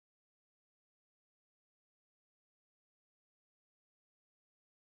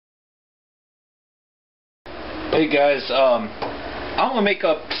Hey guys, I'm gonna make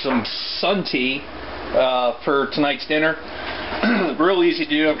up some sun tea for tonight's dinner. Real easy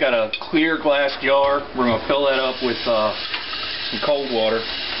to do. I've got a clear glass jar. We're gonna fill that up with some cold water.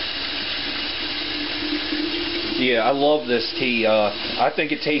 Yeah, I love this tea. I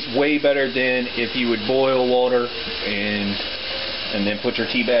think it tastes way better than if you would boil water and then put your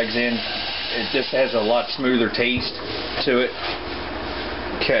tea bags in. It just has a lot smoother taste to it.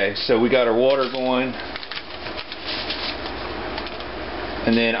 Okay, so we got our water going.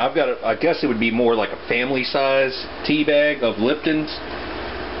 And then I've got, I guess it would be more like a family size tea bag of Lipton's.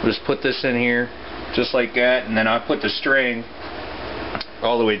 We'll just put this in here, just like that, and then I put the string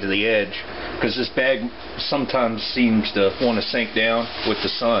all the way to the edge, because this bag sometimes seems to want to sink down with the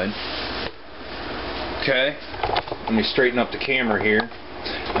sun. Okay, let me straighten up the camera here,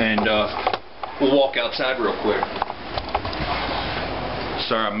 and we'll walk outside real quick.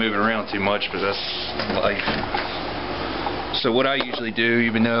 Sorry I'm moving around too much, but that's life. So what I usually do,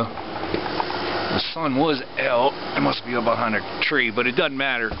 even though the sun was out, it must be up behind a tree, but it doesn't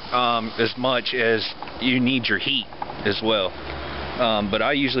matter as much as you need your heat as well. But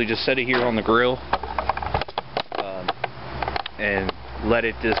I usually just set it here on the grill and let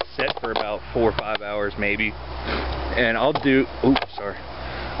it just sit for about 4 or 5 hours maybe. And I'll do, oops, sorry.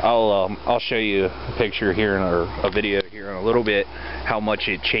 I'll show you a picture here or a video here in a little bit how much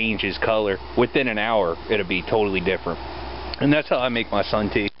it changes color. Within an hour, it'll be totally different. And that's how I make my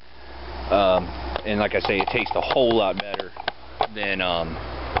sun tea. And like I say, it tastes a whole lot better than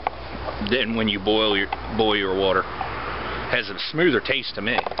when you boil your water. It has a smoother taste to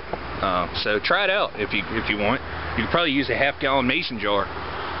me. So try it out if you want. You could probably use a half-gallon mason jar,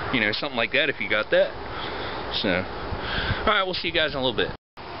 you know, something like that if you got that. So, all right, we'll see you guys in a little bit.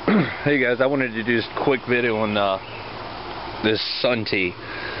 Hey guys, I wanted to do this quick video on this sun tea.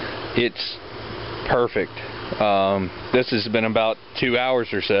 It's perfect. This has been about 2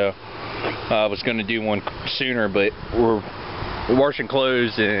 hours or so. I was going to do one sooner, but we're washing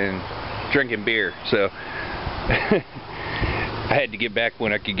clothes and drinking beer, so I had to get back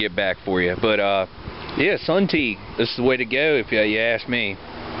when I could get back for you. But yeah, sun tea, this is the way to go if you ask me.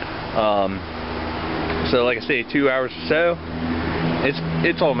 So like I say, 2 hours or so,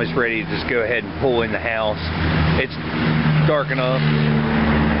 it's almost ready to just go ahead and pull in the house. It's dark enough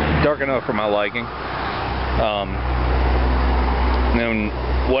for my liking. And then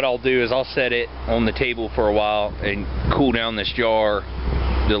what I'll do is I'll set it on the table for a while and cool down this jar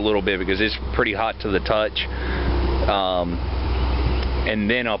a little bit because it's pretty hot to the touch. And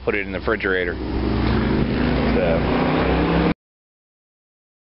then I'll put it in the refrigerator.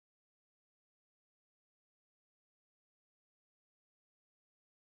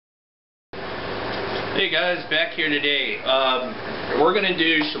 Hey guys, back here today. We're going to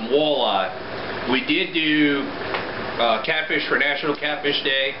do some walleye. We did do catfish for National Catfish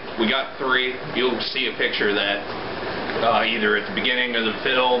Day. We got 3. You'll see a picture of that either at the beginning of the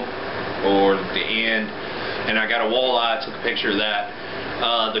film or the end. And I got a walleye, I took a picture of that.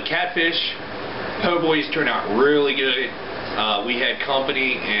 The catfish po' boys turned out really good. We had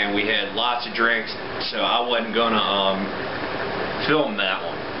company and we had lots of drinks, so I wasn't going to film that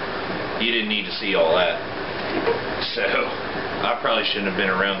one. You didn't need to see all that. So I probably shouldn't have been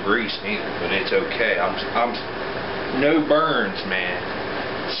around grease either, but it's okay. I'm no burns, man.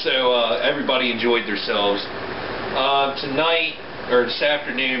 So everybody enjoyed themselves. Tonight or this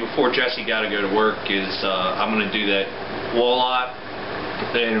afternoon before Jesse got to go to work is I'm going to do that walleye.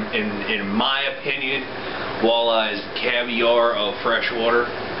 In my opinion, walleye is caviar of freshwater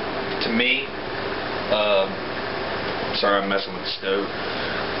to me. Sorry, I'm messing with the stove.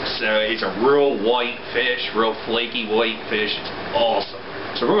 So it's a real white fish, real flaky white fish. It's awesome.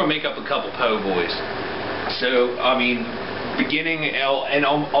 So we're going to make up a couple po' boys. So, I mean, and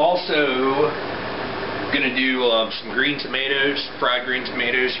I'm also going to do some green tomatoes, fried green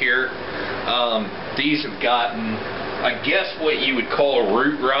tomatoes here. These have gotten, I guess what you would call a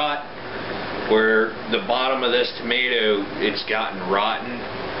root rot, where the bottom of this tomato, it's gotten rotten.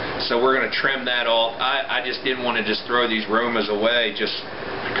 So we're going to trim that off. I just didn't want to just throw these romas away just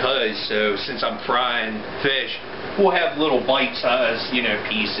because. So since I'm frying fish, we'll have little bite-sized, you know,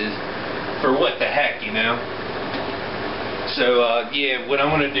 pieces for what the heck, you know. So yeah, what I'm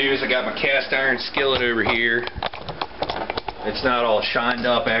going to do is I got my cast iron skillet over here. It's not all shined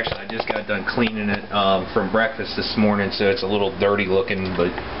up. Actually, I just got done cleaning it from breakfast this morning, so it's a little dirty looking, but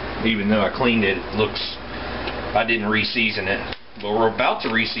even though I cleaned it, it looks, I didn't re-season it. But we're about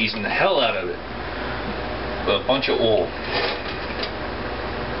to re-season the hell out of it. A bunch of oil.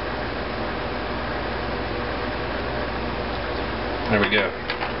 There we go.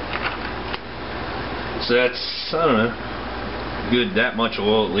 So that's, I don't know, good, that much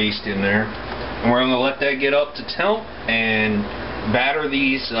oil at least in there. And we're going to let that get up to temp and batter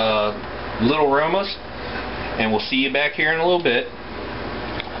these little Romas, and we'll see you back here in a little bit.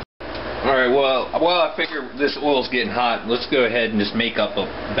 Alright, well, while I figure this oil's getting hot, let's go ahead and just make up a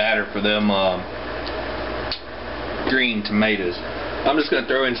batter for them green tomatoes. I'm just going to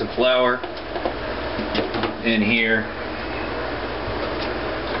throw in some flour in here,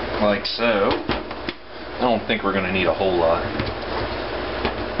 like so. I don't think we're going to need a whole lot.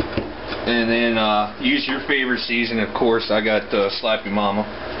 And then use your favorite seasoning. Of course, I got Slappy Mama.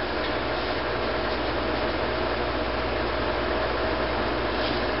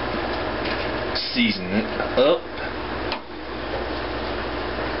 Season it up.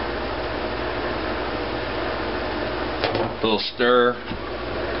 A little stir.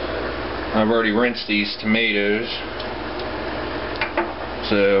 I've already rinsed these tomatoes.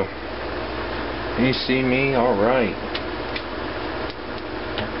 So, you see me? Alright.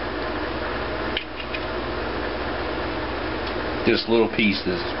 Just little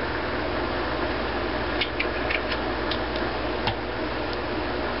pieces.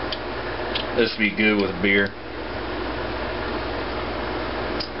 This would be good with beer.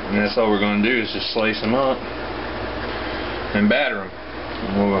 And that's all we're going to do is just slice them up and batter them.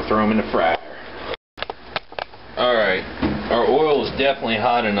 And we're going to throw them in the fryer. Alright, our oil is definitely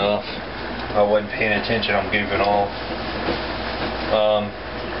hot enough. I wasn't paying attention, I'm goofing off.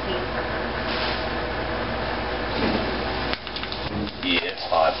 Yeah, it's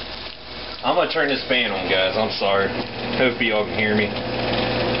hot. I'm going to turn this fan on, guys. I'm sorry. Hope y'all can hear me.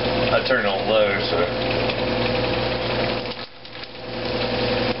 I turned it on low, so.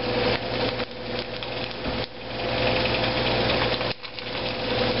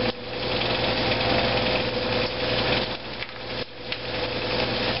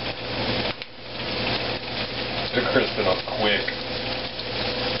 They're crisping up quick.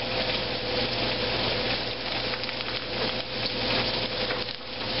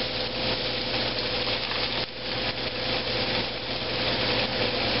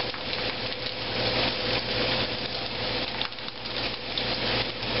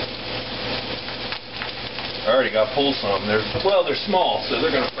 I already got pulled some. They're small, so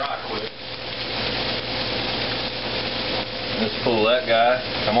they're gonna fry quick. Let's pull that guy.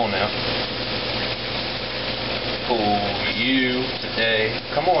 Come on now. Pull you today.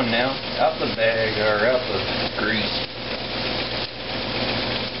 Come on now. Out the bag or out the grease.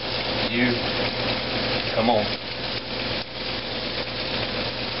 You. Come on.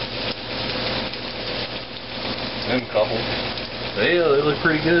 Them couple. They look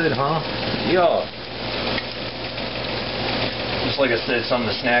pretty good, huh? Yeah. Just like I said, something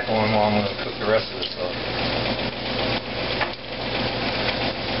to snack on while I'm going to cook the rest of this stuff.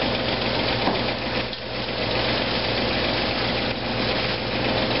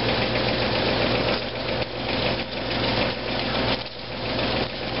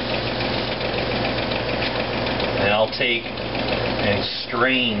 And I'll take and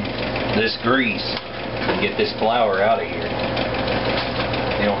strain this grease and get this flour out of here.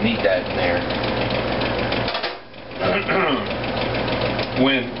 You don't need that in there.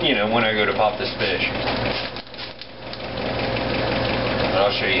 when I go to pop this fish. But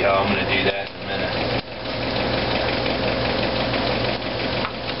I'll show you how I'm going to do that in a minute.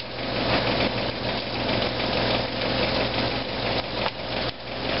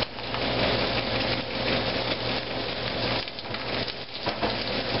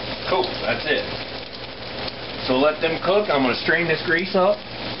 Cool, that's it. So let them cook. I'm going to strain this grease up,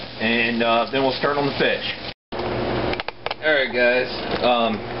 and then we'll start on the fish. Alright guys,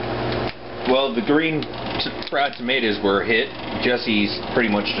 well, the green fried tomatoes were hit. Jesse's pretty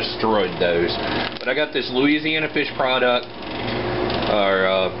much destroyed those. But I got this Louisiana fish product,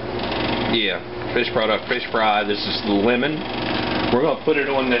 fish product, fish fry. This is the lemon. We're going to put it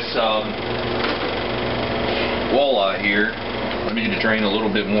on this walleye here. I need to drain a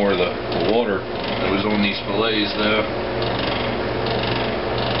little bit more of the water that was on these fillets though.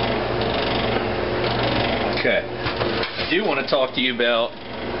 Okay. I do want to talk to you about,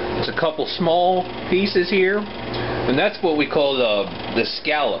 there's a couple small pieces here, and that's what we call the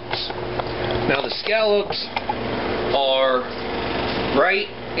scallops. Now the scallops are right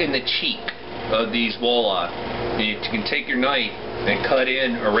in the cheek of these walleye. And you can take your knife and cut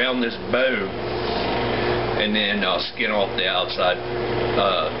in around this bone, and then skin off the outside,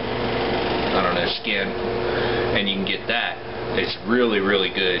 skin, and you can get that. It's really, really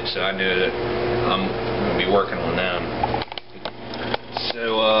good, so I know that I'm going to be working on them.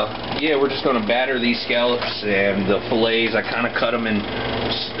 So, yeah, we're just going to batter these scallops and the fillets. I kind of cut them in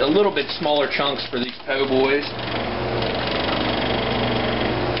a little bit smaller chunks for these po' boys.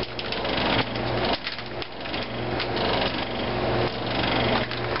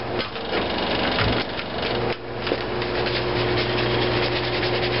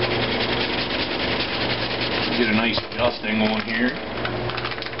 Get a nice dusting on here.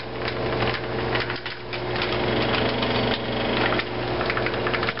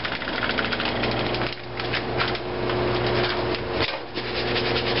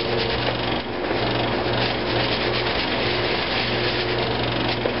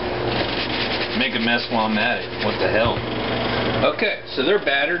 Make a mess while I'm at it. What the hell? Okay, so they're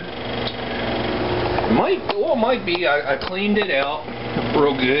battered. It might be. I cleaned it out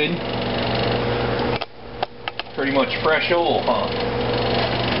real good. Pretty much fresh oil, huh?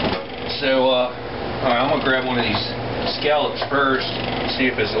 So, alright, I'm gonna grab one of these scallops first, see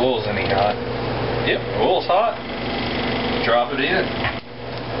if this oil's any hot. Yep, oil's hot. Drop it in.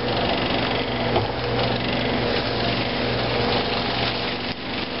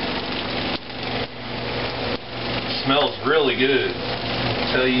 Smells really good,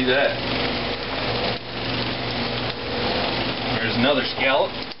 I'll tell you that. There's another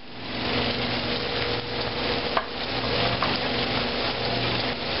scallop.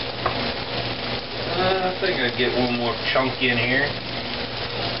 I think I'd get one more chunk in here.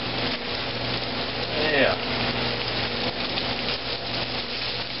 Yeah.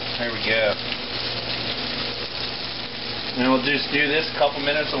 There we go. And we'll just do this a couple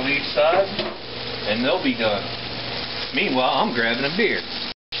minutes on each side, and they'll be done. Meanwhile, I'm grabbing a beer.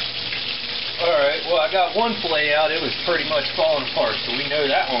 Alright, well, I got one fillet out. It was pretty much falling apart, so we know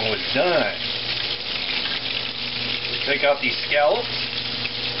that one was done. Take out these scallops.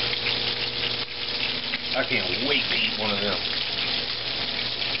 I can't wait to eat one of them.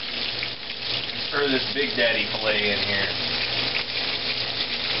 Throw this Big Daddy fillet in here.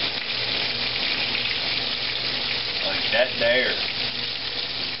 Like that there.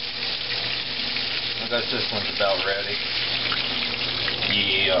 I guess this one's about ready.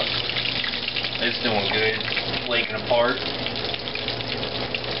 Yeah. It's doing good. Flaking apart.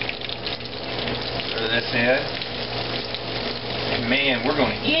 Throw this in. And man, we're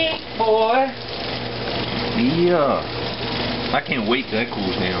going to eat, boy. Yeah. I can't wait till that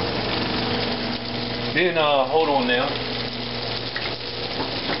cools down. Then, hold on now.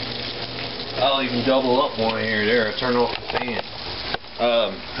 I'll even double up one here or there. I turn off the fan.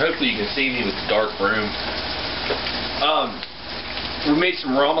 Hopefully you can see me with the dark room. We made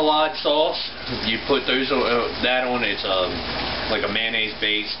some remoulade sauce. You put that on. It's like a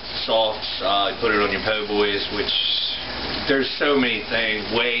mayonnaise-based sauce. You put it on your po' boys, which there's so many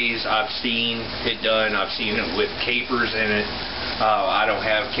ways I've seen it done. I've seen it with capers in it. I don't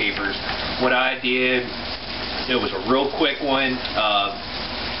have capers. What I did, it was a real quick one.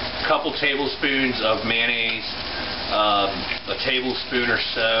 Couple tablespoons of mayonnaise, a tablespoon or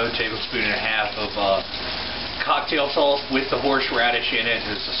so, tablespoon and a half of cocktail sauce with the horseradish in it.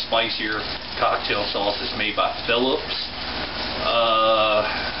 It's a spicier cocktail sauce. It's made by Phillips.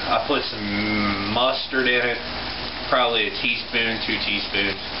 I put some mustard in it, probably a teaspoon, 2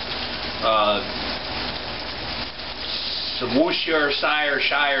 teaspoons. Some Worcestershire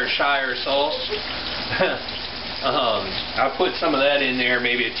sauce. I put some of that in there,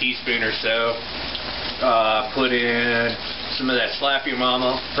 maybe a teaspoon or so. Put in some of that Slap Your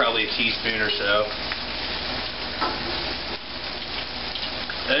Mama, probably a teaspoon or so.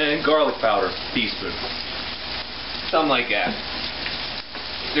 And garlic powder, teaspoon. Something like that.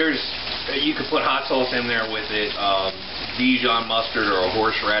 You could put hot sauce in there with it. Dijon mustard or a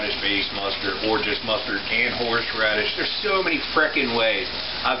horseradish-based mustard, or just mustard and horseradish. There's so many frickin' ways.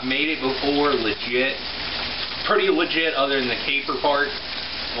 I've made it before, legit. Pretty legit, other than the caper part.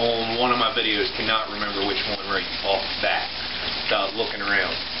 On one of my videos, cannot remember which one right off the bat without looking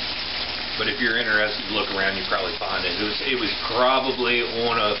around. But if you're interested, look around, you probably find it. It was probably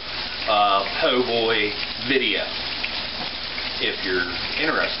on a po' boy video, if you're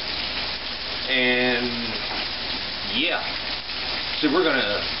interested. And yeah, so we're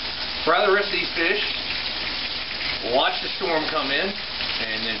gonna fry the rest of these fish, watch the storm come in,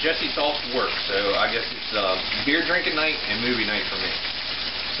 and then Jesse's off to work. So I guess it's beer drinking night and movie night for me.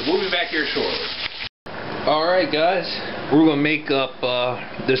 So we'll be back here shortly. Alright guys, we're going to make up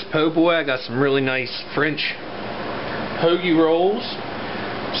this po' boy. I got some really nice French hoagie rolls.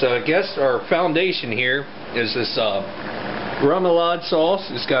 So I guess our foundation here is this remoulade sauce.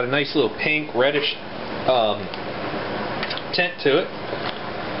 It's got a nice little pink, reddish tint to it.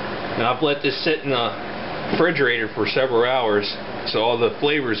 And I've let this sit in the refrigerator for several hours so all the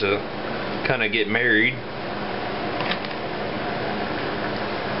flavors kind of get married.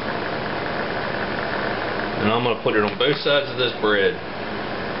 And I'm going to put it on both sides of this bread.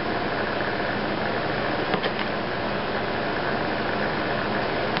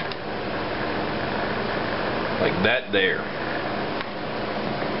 Like that there.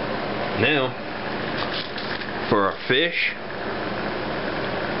 Now, for our fish,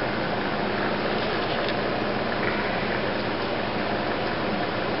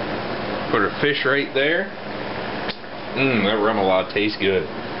 put our fish right there. That remoulade tastes good.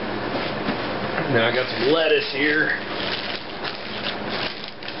 Now I got some lettuce here.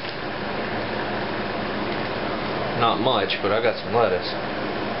 Not much, but I got some lettuce.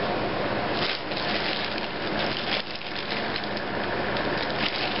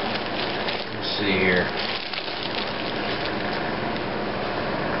 Let's see here.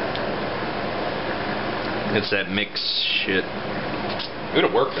 It's that mixed shit.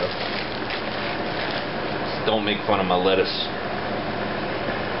 It'll work though. Don't make fun of my lettuce.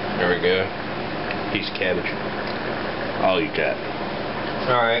 There we go. Piece of cabbage. I'll eat that.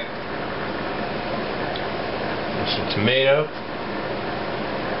 Alright. Some tomato.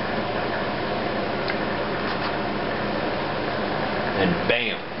 And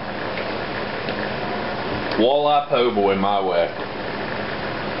bam. Walleye po' boy my way.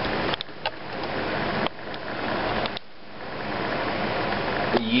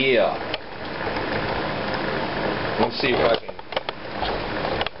 Yeah. Let's see if I can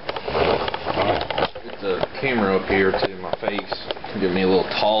get the camera up here to my face to get me a little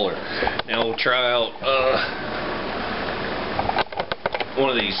taller. Now we'll try out one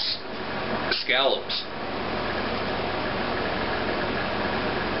of these scallops.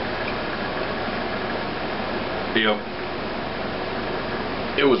 Yep.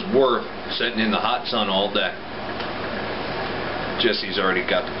 It was worth sitting in the hot sun all day. Jesse's already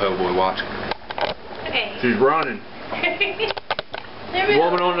got the po' boy watching. Okay. She's running.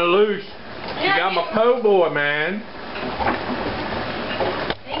 Woman on the loose. She got my po' boy, man.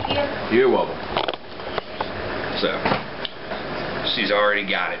 Thank you. You're welcome. So, she's already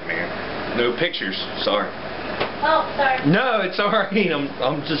got it, man. No pictures. Sorry. Oh, sorry. No, it's alright.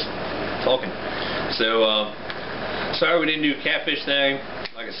 I'm just talking. So, sorry we didn't do a catfish thing.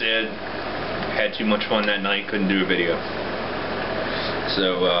 Like I said, had too much fun that night. Couldn't do a video.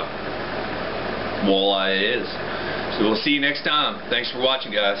 So, walleye it is. So we'll see you next time. Thanks for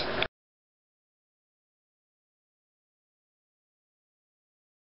watching, guys.